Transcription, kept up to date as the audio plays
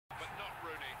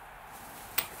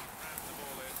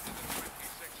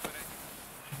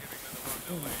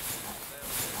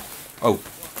Oh.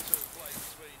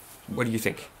 What do you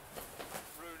think?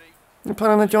 You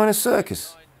planning to join a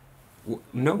circus?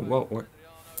 No, what?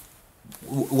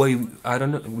 Wait, I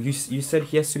don't know. You said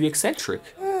he has to be eccentric.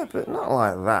 Yeah, but not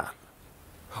like that.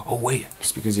 Oh, wait.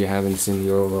 It's because you haven't seen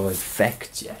the overall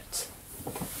effect yet.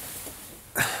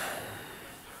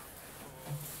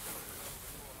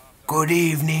 Good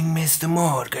evening, Mr.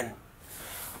 Morgan.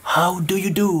 How do you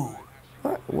do?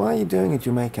 Why are you doing a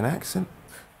Jamaican accent?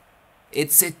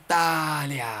 It's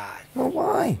Italian. Well,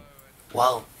 why?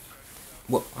 Well,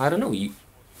 I don't know.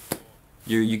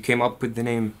 You came up with the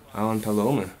name Alan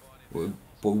Paloma.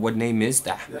 But what name is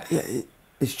that? Yeah,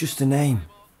 it's just a name.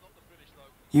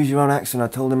 Use your own accent. I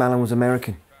told him Alan was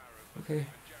American. Okay.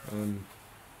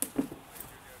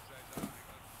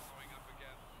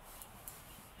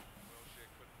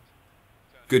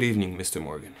 Good evening, Mr.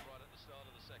 Morgan.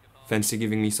 Fancy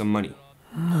giving me some money?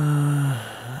 I'm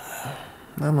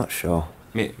not sure.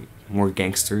 More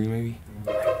gangstery, maybe?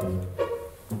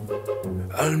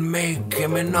 I'll make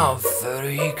him an offer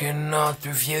he cannot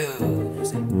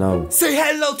refuse. No. Say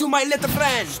hello to my little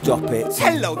friend! Stop it.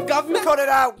 Hello, government! Cut it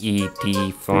out!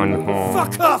 E.T. Fun Home.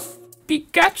 Fuck off!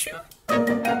 Pikachu?